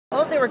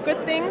there were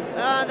good things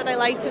that I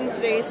liked in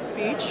today's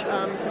speech,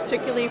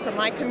 particularly from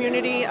my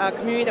community, a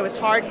community that was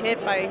hard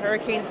hit by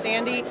Hurricane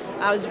Sandy.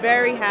 I was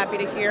very happy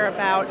to hear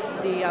about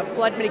the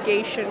flood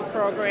mitigation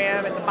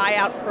program and the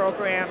buyout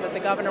program that the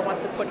governor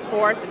wants to put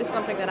forth. It is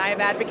something that I have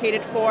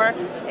advocated for,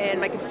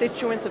 and my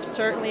constituents have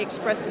certainly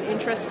expressed an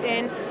interest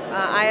in.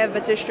 I have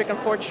a district,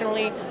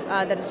 unfortunately,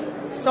 that is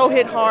so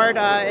hit hard,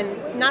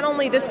 and not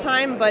only this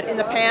time, but in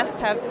the past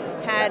have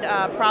had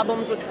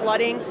problems with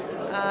flooding.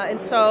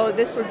 And so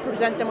this would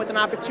present them with an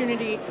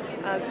opportunity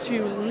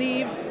to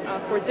leave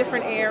for a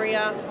different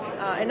area.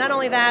 And not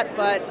only that,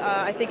 but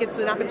I think it's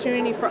an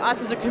opportunity for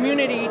us as a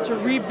community to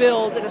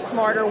rebuild in a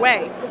smarter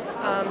way.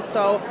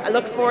 So I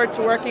look forward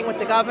to working with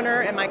the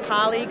governor and my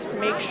colleagues to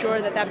make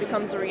sure that that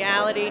becomes a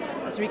reality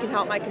so we can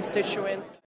help my constituents.